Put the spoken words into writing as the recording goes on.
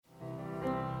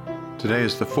Today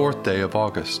is the 4th day of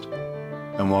August,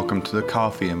 and welcome to the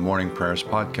Coffee and Morning Prayers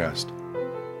podcast.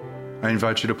 I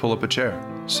invite you to pull up a chair,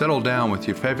 settle down with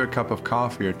your favorite cup of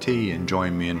coffee or tea, and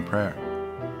join me in prayer.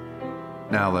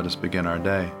 Now let us begin our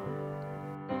day.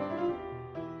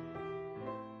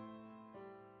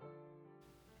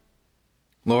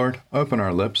 Lord, open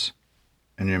our lips,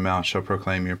 and your mouth shall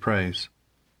proclaim your praise.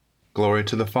 Glory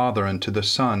to the Father, and to the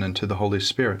Son, and to the Holy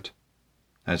Spirit,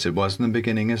 as it was in the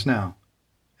beginning, is now,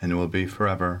 and will be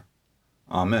forever.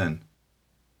 Amen.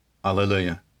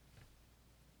 Alleluia.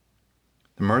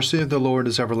 The mercy of the Lord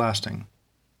is everlasting.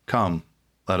 Come,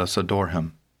 let us adore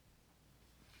him.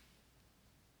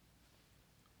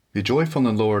 Be joyful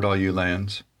in the Lord, all you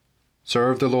lands.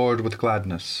 Serve the Lord with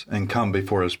gladness, and come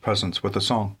before his presence with a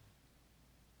song.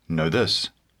 Know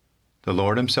this, the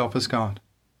Lord himself is God.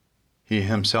 He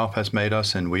himself has made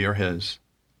us, and we are his.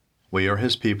 We are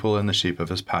his people and the sheep of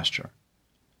his pasture.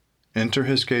 Enter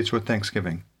his gates with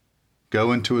thanksgiving.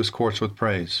 Go into his courts with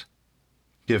praise.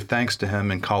 Give thanks to him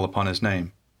and call upon his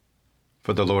name.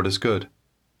 For the Lord is good.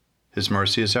 His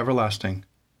mercy is everlasting,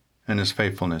 and his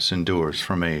faithfulness endures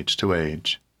from age to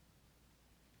age.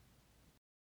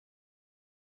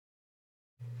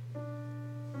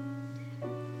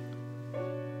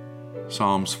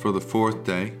 Psalms for the 4th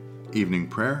day, evening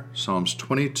prayer, Psalms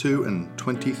 22 and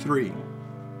 23.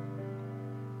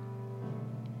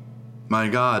 My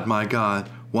God,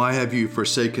 why have you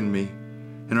forsaken me,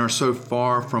 and are so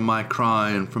far from my cry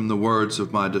and from the words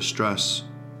of my distress?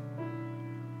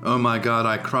 O my God,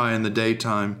 I cry in the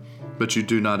daytime, but you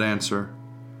do not answer,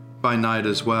 by night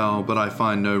as well, but I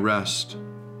find no rest.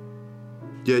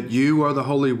 Yet you are the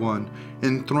Holy One,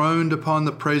 enthroned upon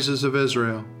the praises of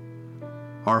Israel.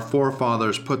 Our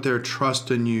forefathers put their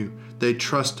trust in you. They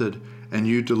trusted, and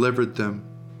you delivered them.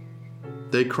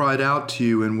 They cried out to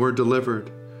you and were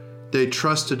delivered. They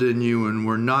trusted in you and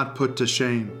were not put to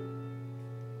shame.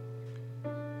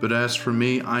 But as for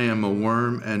me, I am a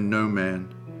worm and no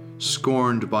man,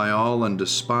 scorned by all and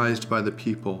despised by the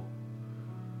people.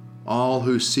 All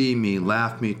who see me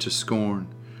laugh me to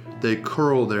scorn. They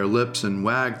curl their lips and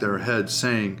wag their heads,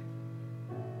 saying,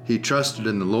 He trusted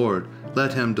in the Lord.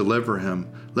 Let him deliver him.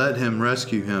 Let him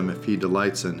rescue him if he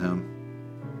delights in him.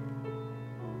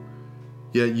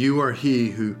 Yet you are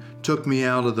he who took me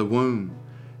out of the womb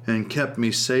and kept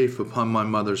me safe upon my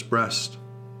mother's breast.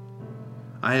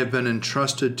 I have been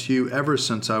entrusted to you ever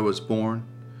since I was born.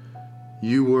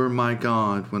 You were my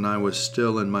God when I was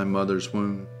still in my mother's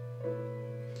womb.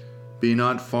 Be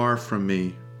not far from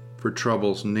me, for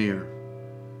trouble's near,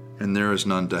 and there is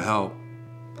none to help.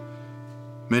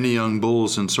 Many young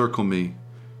bulls encircle me,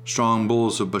 strong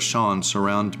bulls of Bashan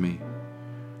surround me.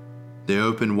 They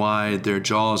open wide their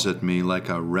jaws at me like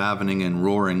a ravening and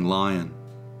roaring lion.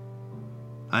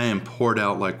 I am poured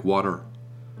out like water.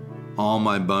 All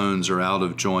my bones are out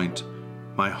of joint.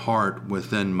 My heart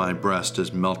within my breast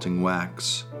is melting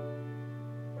wax.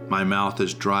 My mouth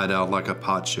is dried out like a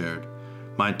potsherd.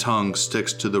 My tongue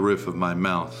sticks to the roof of my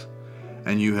mouth,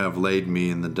 and you have laid me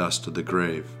in the dust of the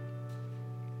grave.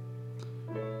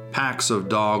 Packs of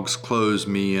dogs close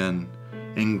me in,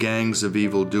 and gangs of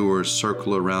evildoers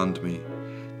circle around me.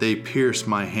 They pierce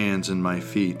my hands and my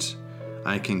feet.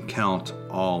 I can count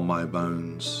all my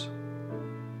bones.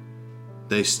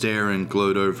 They stare and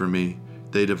gloat over me.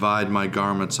 They divide my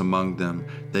garments among them.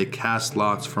 They cast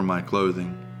lots for my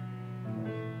clothing.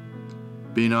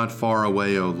 Be not far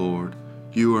away, O Lord.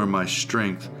 You are my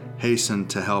strength. Hasten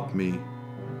to help me.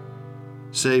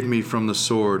 Save me from the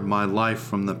sword, my life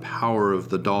from the power of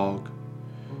the dog.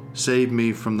 Save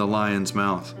me from the lion's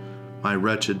mouth, my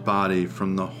wretched body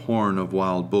from the horn of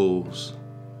wild bulls.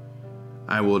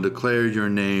 I will declare your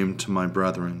name to my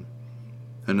brethren,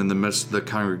 and in the midst of the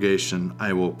congregation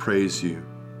I will praise you.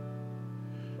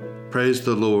 Praise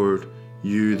the Lord,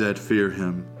 you that fear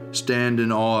him. Stand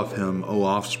in awe of him, O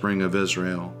offspring of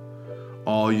Israel.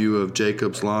 All you of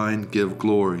Jacob's line, give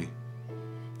glory.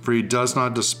 For he does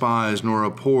not despise nor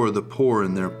abhor the poor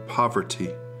in their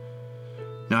poverty.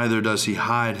 Neither does he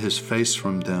hide his face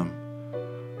from them.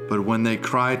 But when they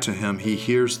cry to him, he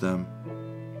hears them.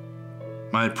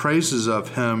 My praises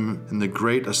of him in the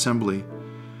great assembly.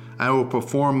 I will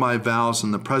perform my vows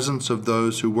in the presence of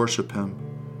those who worship him.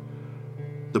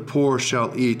 The poor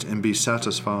shall eat and be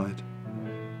satisfied,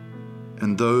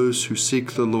 and those who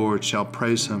seek the Lord shall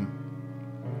praise him.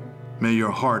 May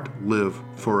your heart live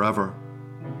forever.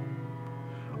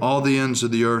 All the ends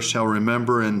of the earth shall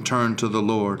remember and turn to the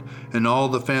Lord, and all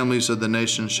the families of the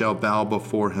nations shall bow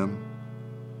before him.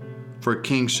 For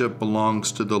kingship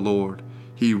belongs to the Lord.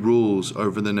 He rules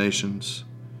over the nations.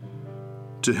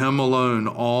 To him alone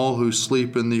all who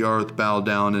sleep in the earth bow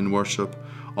down and worship.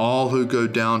 All who go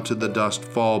down to the dust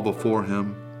fall before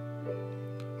him.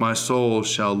 My soul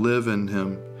shall live in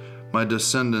him. My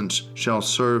descendants shall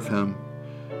serve him.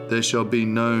 They shall be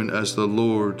known as the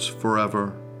Lord's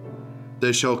forever.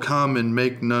 They shall come and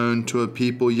make known to a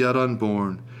people yet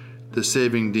unborn the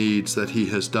saving deeds that he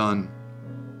has done.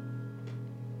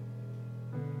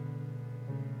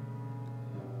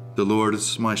 The Lord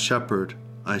is my shepherd,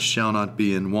 I shall not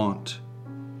be in want.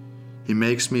 He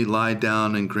makes me lie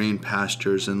down in green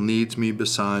pastures and leads me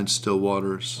beside still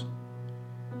waters.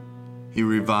 He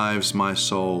revives my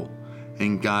soul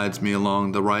and guides me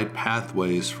along the right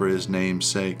pathways for his name's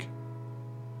sake.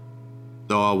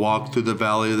 Though I walk through the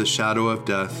valley of the shadow of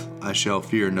death, I shall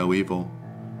fear no evil.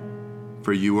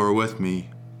 For you are with me,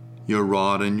 your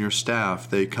rod and your staff,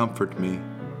 they comfort me.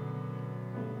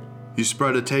 You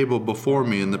spread a table before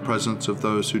me in the presence of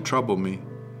those who trouble me.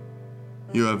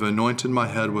 You have anointed my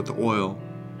head with oil,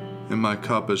 and my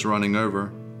cup is running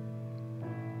over.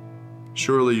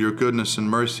 Surely your goodness and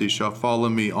mercy shall follow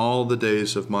me all the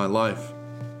days of my life,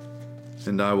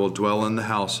 and I will dwell in the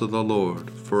house of the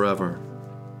Lord forever.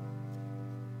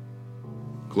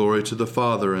 Glory to the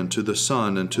Father, and to the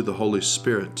Son, and to the Holy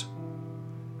Spirit,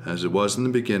 as it was in the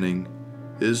beginning,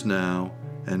 is now,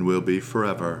 and will be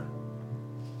forever.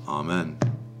 Amen.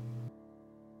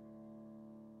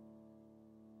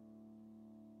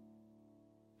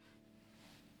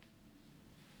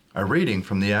 A reading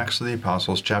from the Acts of the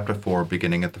Apostles, chapter 4,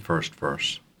 beginning at the first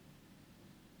verse.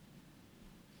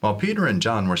 While Peter and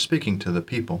John were speaking to the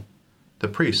people, the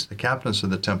priests, the captains of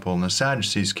the temple, and the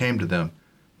Sadducees came to them,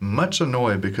 much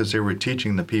annoyed because they were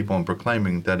teaching the people and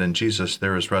proclaiming that in Jesus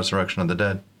there is resurrection of the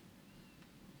dead.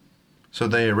 So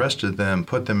they arrested them and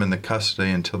put them in the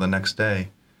custody until the next day,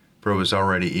 for it was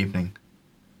already evening.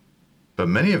 But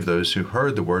many of those who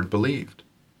heard the word believed,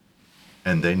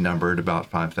 and they numbered about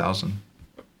 5,000.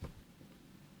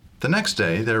 The next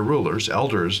day their rulers,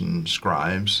 elders, and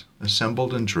scribes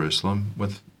assembled in Jerusalem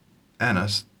with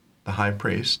Annas, the high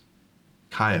priest,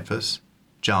 Caiaphas,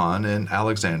 John, and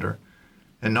Alexander,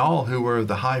 and all who were of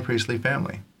the high priestly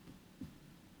family.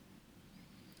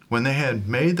 When they had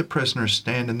made the prisoners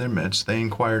stand in their midst, they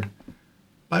inquired,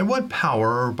 "By what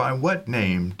power or by what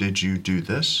name did you do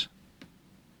this?"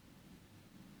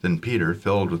 Then Peter,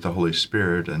 filled with the Holy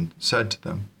Spirit, and said to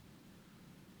them,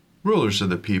 "Rulers of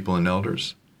the people and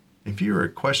elders, if you are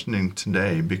questioning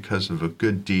today because of a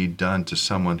good deed done to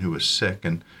someone who is sick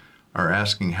and are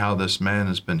asking how this man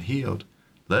has been healed,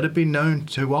 let it be known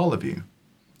to all of you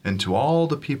and to all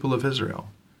the people of Israel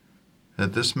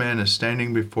that this man is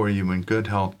standing before you in good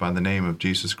health by the name of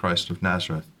Jesus Christ of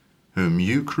Nazareth, whom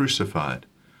you crucified,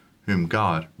 whom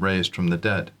God raised from the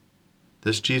dead.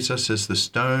 This Jesus is the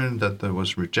stone that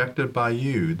was rejected by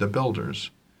you, the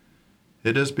builders.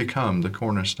 It has become the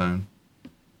cornerstone.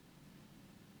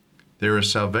 There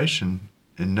is salvation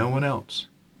in no one else,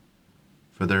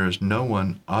 for there is no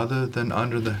one other than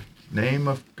under the name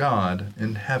of God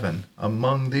in heaven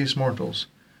among these mortals,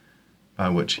 by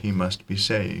which he must be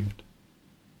saved."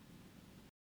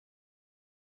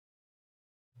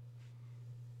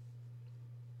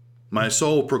 My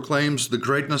soul proclaims the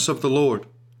greatness of the Lord.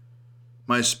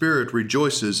 My spirit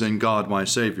rejoices in God my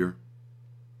Savior.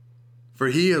 For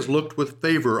he has looked with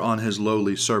favor on his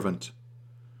lowly servant.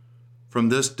 From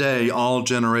this day all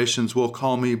generations will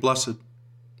call me blessed.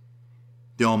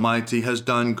 The Almighty has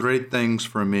done great things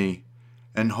for me,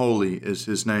 and holy is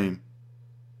his name.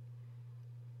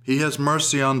 He has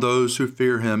mercy on those who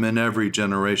fear him in every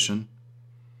generation.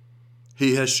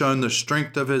 He has shown the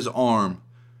strength of his arm.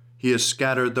 He has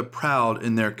scattered the proud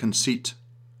in their conceit.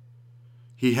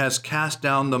 He has cast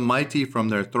down the mighty from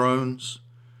their thrones,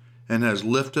 and has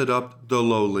lifted up the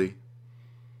lowly.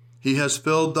 He has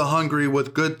filled the hungry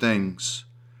with good things,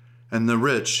 and the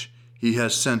rich he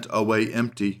has sent away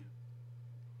empty.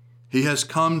 He has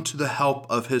come to the help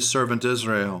of his servant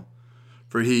Israel,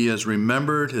 for he has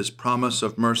remembered his promise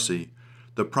of mercy,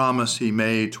 the promise he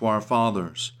made to our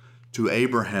fathers, to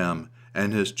Abraham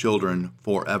and his children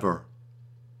forever.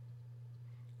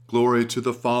 Glory to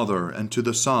the Father, and to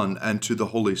the Son, and to the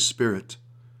Holy Spirit,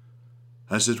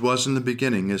 as it was in the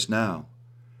beginning, is now,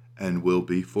 and will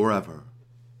be forever.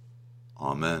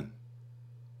 Amen.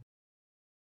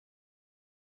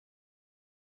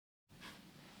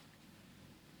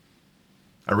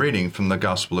 A reading from the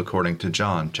Gospel according to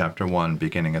John, chapter 1,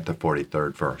 beginning at the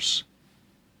 43rd verse.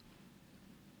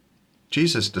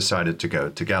 Jesus decided to go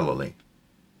to Galilee.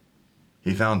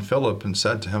 He found Philip and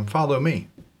said to him, "Follow me."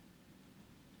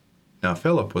 Now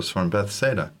Philip was from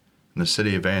Bethsaida, in the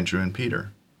city of Andrew and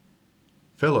Peter.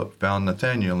 Philip found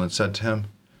Nathanael and said to him,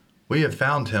 "We have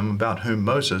found him about whom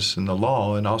Moses and the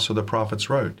law and also the prophets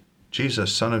wrote,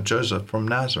 Jesus, son of Joseph from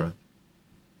Nazareth.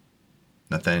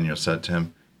 Nathanael said to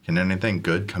him, Can anything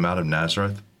good come out of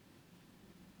Nazareth?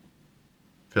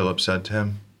 Philip said to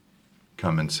him,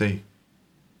 Come and see.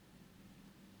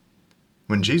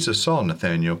 When Jesus saw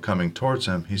Nathanael coming towards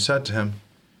him, he said to him,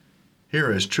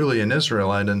 Here is truly an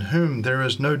Israelite in whom there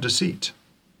is no deceit.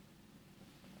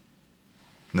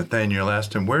 Nathanael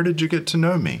asked him, Where did you get to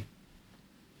know me?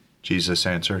 Jesus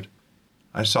answered,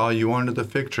 I saw you under the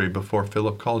fig tree before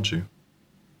Philip called you.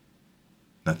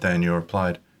 Nathanael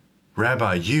replied,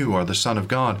 Rabbi, you are the Son of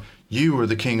God. You are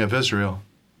the King of Israel.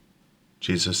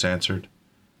 Jesus answered,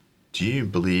 Do you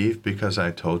believe because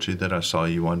I told you that I saw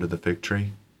you under the fig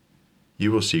tree?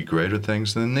 You will see greater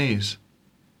things than these.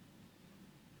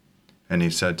 And he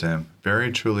said to him,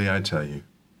 Very truly I tell you,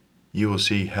 you will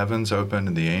see heavens open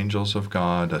and the angels of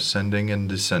God ascending and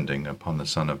descending upon the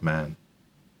Son of Man.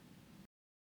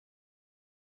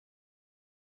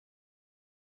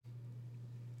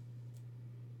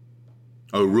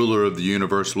 O ruler of the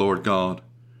universe, Lord God,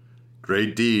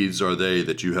 great deeds are they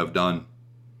that you have done,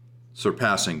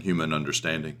 surpassing human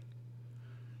understanding.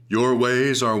 Your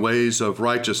ways are ways of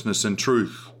righteousness and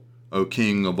truth, O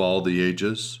King of all the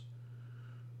ages.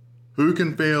 Who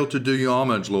can fail to do you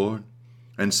homage, Lord,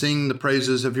 and sing the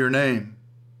praises of your name?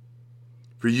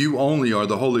 For you only are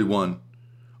the Holy One.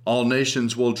 All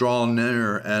nations will draw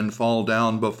near and fall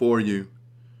down before you,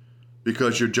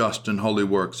 because your just and holy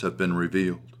works have been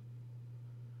revealed.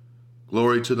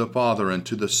 Glory to the Father, and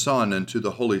to the Son, and to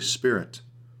the Holy Spirit,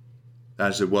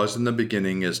 as it was in the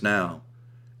beginning, is now,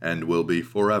 and will be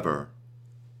forever.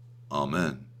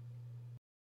 Amen.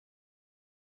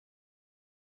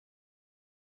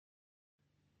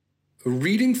 A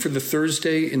reading for the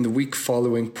Thursday in the week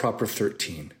following Proper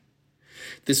 13.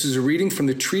 This is a reading from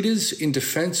the Treatise in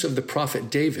Defense of the Prophet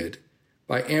David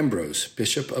by Ambrose,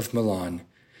 Bishop of Milan,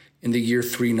 in the year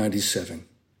 397.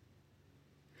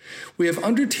 We have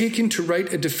undertaken to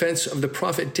write a defense of the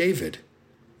prophet David,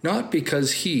 not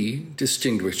because he,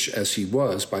 distinguished as he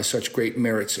was by such great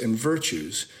merits and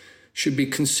virtues, should be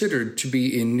considered to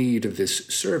be in need of this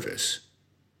service.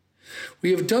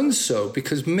 We have done so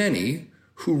because many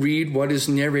who read what is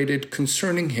narrated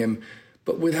concerning him,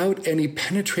 but without any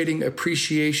penetrating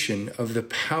appreciation of the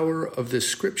power of the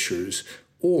Scriptures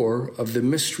or of the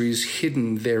mysteries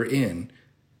hidden therein,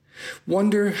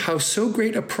 wonder how so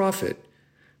great a prophet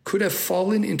could have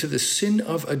fallen into the sin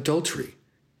of adultery,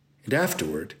 and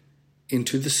afterward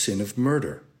into the sin of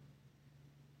murder.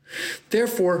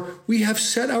 Therefore, we have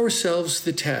set ourselves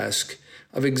the task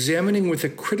of examining with a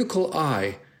critical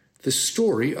eye the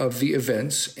story of the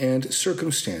events and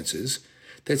circumstances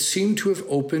that seem to have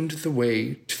opened the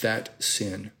way to that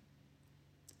sin.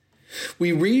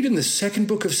 We read in the second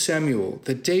book of Samuel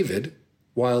that David,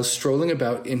 while strolling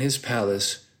about in his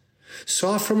palace,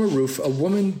 saw from a roof a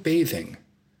woman bathing.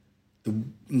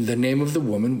 The name of the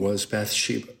woman was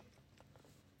Bathsheba.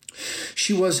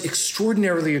 She was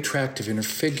extraordinarily attractive in her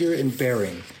figure and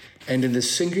bearing, and in the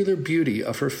singular beauty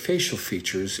of her facial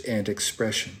features and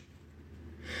expression.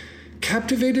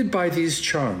 Captivated by these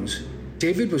charms,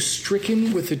 David was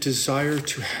stricken with a desire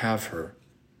to have her.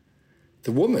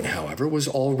 The woman, however, was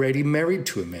already married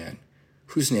to a man,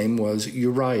 whose name was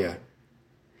Uriah.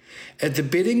 At the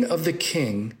bidding of the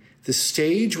king, the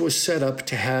stage was set up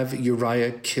to have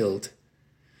Uriah killed.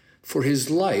 For his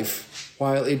life,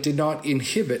 while it did not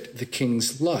inhibit the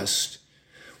king's lust,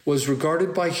 was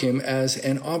regarded by him as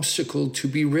an obstacle to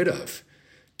be rid of,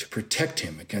 to protect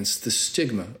him against the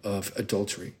stigma of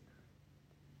adultery.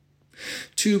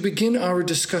 To begin our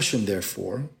discussion,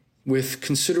 therefore, with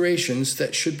considerations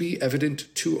that should be evident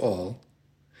to all,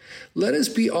 let us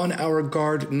be on our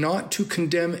guard not to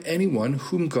condemn anyone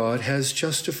whom God has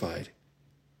justified.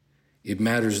 It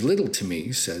matters little to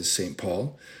me, says St.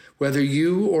 Paul, whether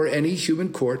you or any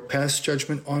human court pass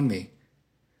judgment on me.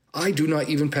 I do not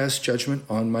even pass judgment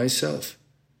on myself.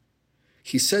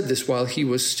 He said this while he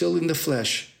was still in the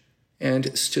flesh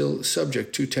and still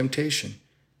subject to temptation.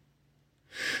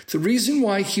 The reason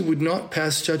why he would not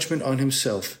pass judgment on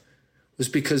himself was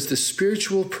because the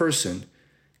spiritual person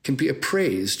can be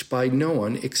appraised by no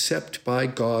one except by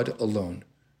God alone.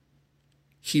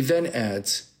 He then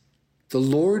adds, "The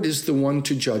Lord is the one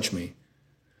to judge me,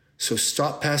 so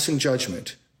stop passing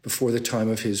judgment before the time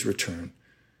of his return."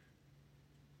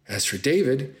 As for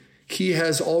David, he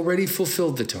has already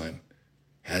fulfilled the time,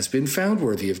 has been found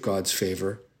worthy of God's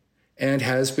favor, and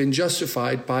has been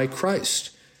justified by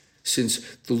Christ, since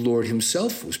the Lord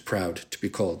himself was proud to be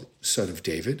called Son of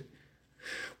David,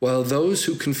 while those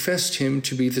who confessed him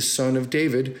to be the Son of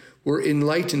David were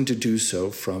enlightened to do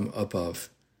so from above.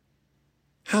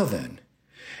 How then?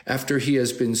 After he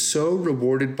has been so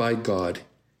rewarded by God,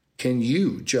 can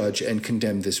you judge and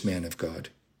condemn this man of God?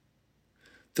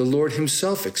 The Lord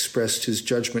himself expressed his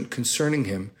judgment concerning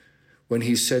him when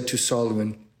he said to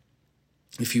Solomon,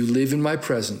 "If you live in my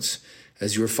presence,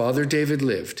 as your father David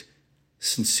lived,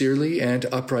 sincerely and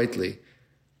uprightly,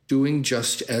 doing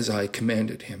just as I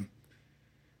commanded him."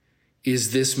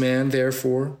 Is this man,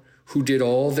 therefore, who did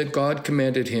all that God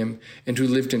commanded him and who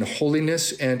lived in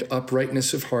holiness and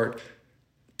uprightness of heart,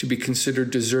 to be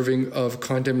considered deserving of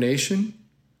condemnation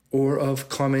or of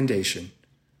commendation?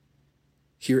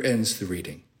 Here ends the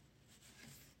reading.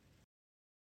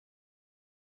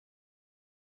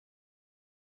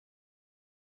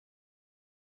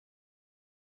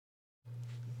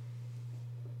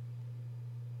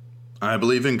 I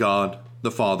believe in God, the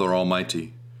Father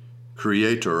Almighty,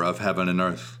 creator of heaven and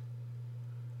earth.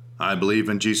 I believe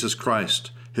in Jesus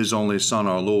Christ, his only Son,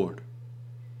 our Lord.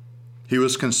 He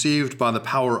was conceived by the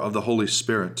power of the Holy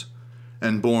Spirit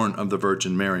and born of the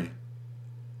Virgin Mary,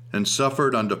 and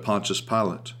suffered under Pontius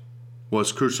Pilate,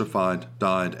 was crucified,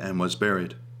 died, and was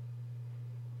buried.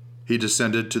 He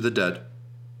descended to the dead.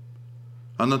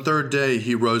 On the third day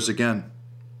he rose again.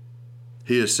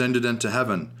 He ascended into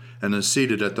heaven and is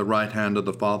seated at the right hand of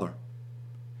the Father.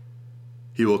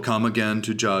 He will come again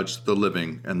to judge the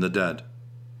living and the dead.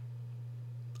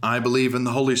 I believe in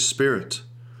the Holy Spirit,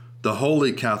 the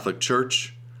Holy Catholic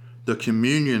Church, the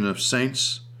communion of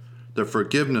saints, the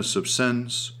forgiveness of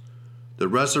sins, the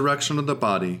resurrection of the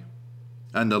body,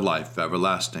 and the life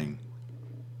everlasting.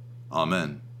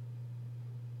 Amen.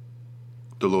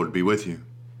 The Lord be with you,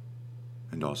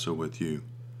 and also with you.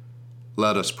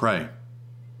 Let us pray.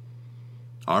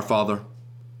 Our Father,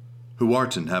 who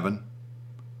art in heaven,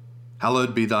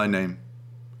 hallowed be thy name.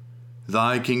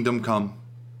 Thy kingdom come,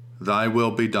 thy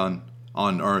will be done,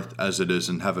 on earth as it is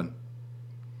in heaven.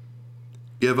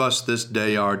 Give us this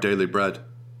day our daily bread,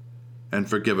 and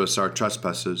forgive us our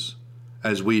trespasses,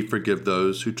 as we forgive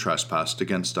those who trespass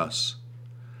against us.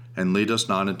 And lead us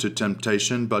not into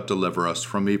temptation, but deliver us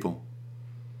from evil.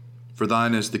 For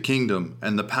thine is the kingdom,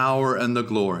 and the power, and the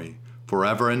glory,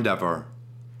 forever and ever.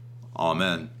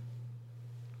 Amen.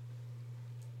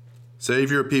 Save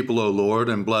your people, O Lord,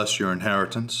 and bless your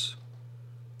inheritance.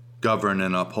 Govern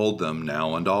and uphold them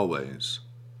now and always.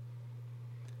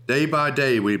 Day by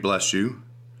day we bless you.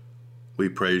 We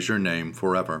praise your name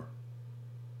forever.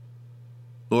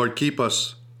 Lord, keep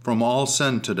us from all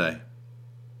sin today.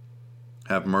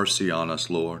 Have mercy on us,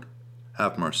 Lord.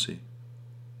 Have mercy.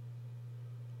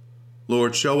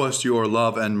 Lord, show us your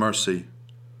love and mercy,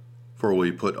 for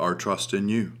we put our trust in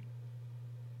you.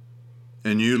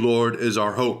 In you, Lord, is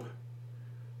our hope,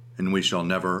 and we shall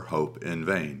never hope in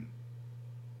vain.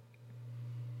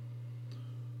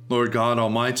 Lord God,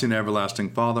 Almighty and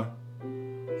everlasting Father,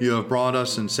 you have brought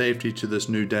us in safety to this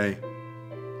new day.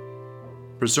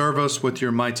 Preserve us with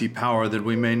your mighty power, that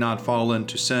we may not fall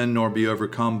into sin nor be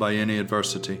overcome by any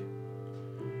adversity.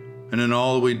 And in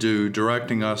all we do,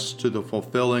 directing us to the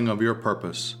fulfilling of your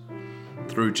purpose,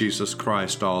 through Jesus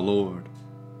Christ our Lord.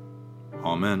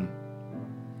 Amen.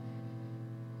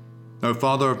 O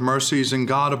Father of mercies and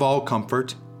God of all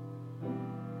comfort,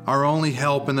 our only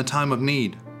help in the time of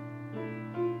need,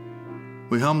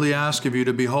 we humbly ask of you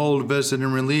to behold, visit,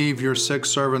 and relieve your sick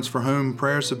servants for whom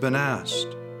prayers have been asked.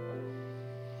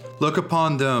 Look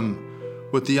upon them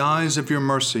with the eyes of your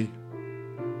mercy.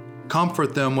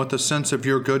 Comfort them with a sense of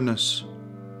your goodness.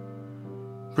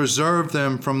 Preserve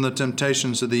them from the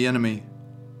temptations of the enemy,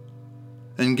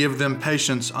 and give them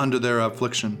patience under their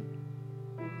affliction.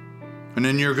 And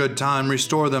in your good time,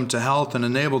 restore them to health and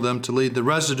enable them to lead the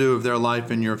residue of their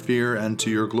life in your fear and to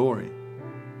your glory.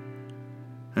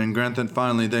 And grant that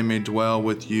finally they may dwell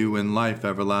with you in life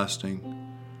everlasting,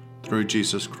 through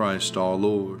Jesus Christ our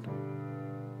Lord.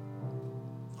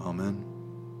 Amen.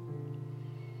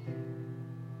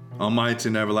 Almighty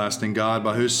and everlasting God,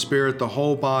 by whose Spirit the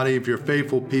whole body of your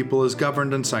faithful people is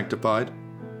governed and sanctified,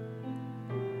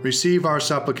 receive our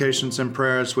supplications and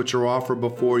prayers which are offered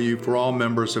before you for all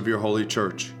members of your holy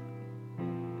church.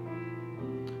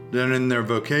 That in their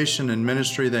vocation and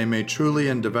ministry they may truly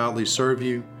and devoutly serve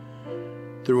you,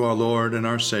 through our Lord and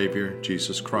our Savior,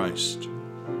 Jesus Christ.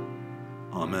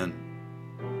 Amen.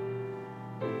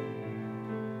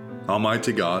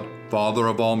 Almighty God, Father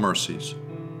of all mercies,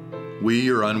 we,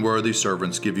 your unworthy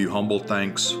servants, give you humble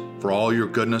thanks for all your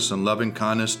goodness and loving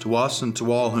kindness to us and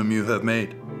to all whom you have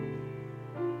made.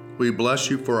 We bless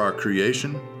you for our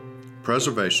creation,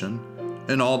 preservation,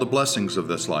 and all the blessings of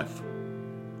this life.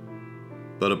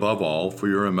 But above all, for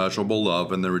your immeasurable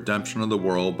love and the redemption of the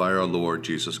world by our Lord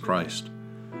Jesus Christ,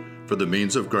 for the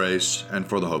means of grace and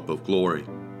for the hope of glory.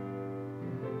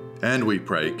 And we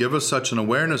pray, give us such an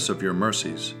awareness of your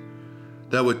mercies,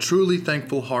 that with truly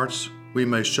thankful hearts we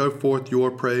may show forth your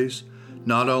praise,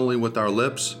 not only with our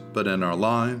lips, but in our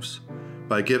lives,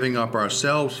 by giving up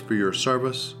ourselves for your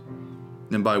service,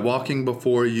 and by walking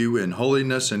before you in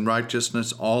holiness and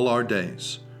righteousness all our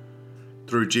days.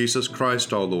 Through Jesus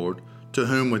Christ our Lord, to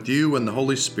whom with you and the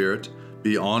Holy Spirit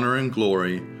be honor and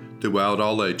glory throughout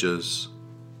all ages.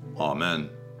 Amen.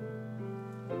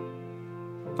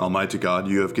 Almighty God,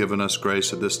 you have given us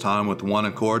grace at this time with one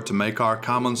accord to make our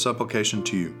common supplication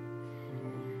to you.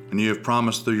 And you have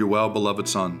promised through your well-beloved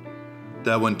Son,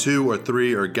 that when 2 or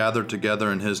 3 are gathered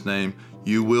together in his name,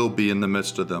 you will be in the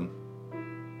midst of them.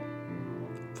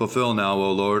 Fulfill now,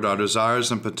 O Lord, our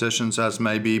desires and petitions as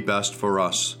may be best for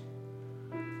us,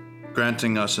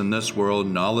 granting us in this world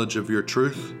knowledge of your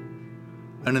truth,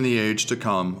 and in the age to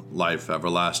come, life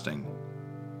everlasting.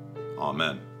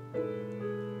 Amen.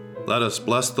 Let us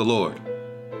bless the Lord.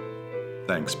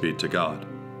 Thanks be to God.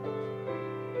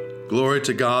 Glory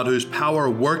to God, whose power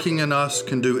working in us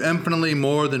can do infinitely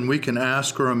more than we can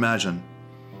ask or imagine.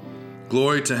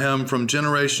 Glory to him from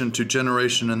generation to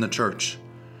generation in the church,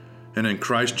 and in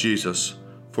Christ Jesus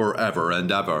forever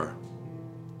and ever.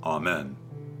 Amen.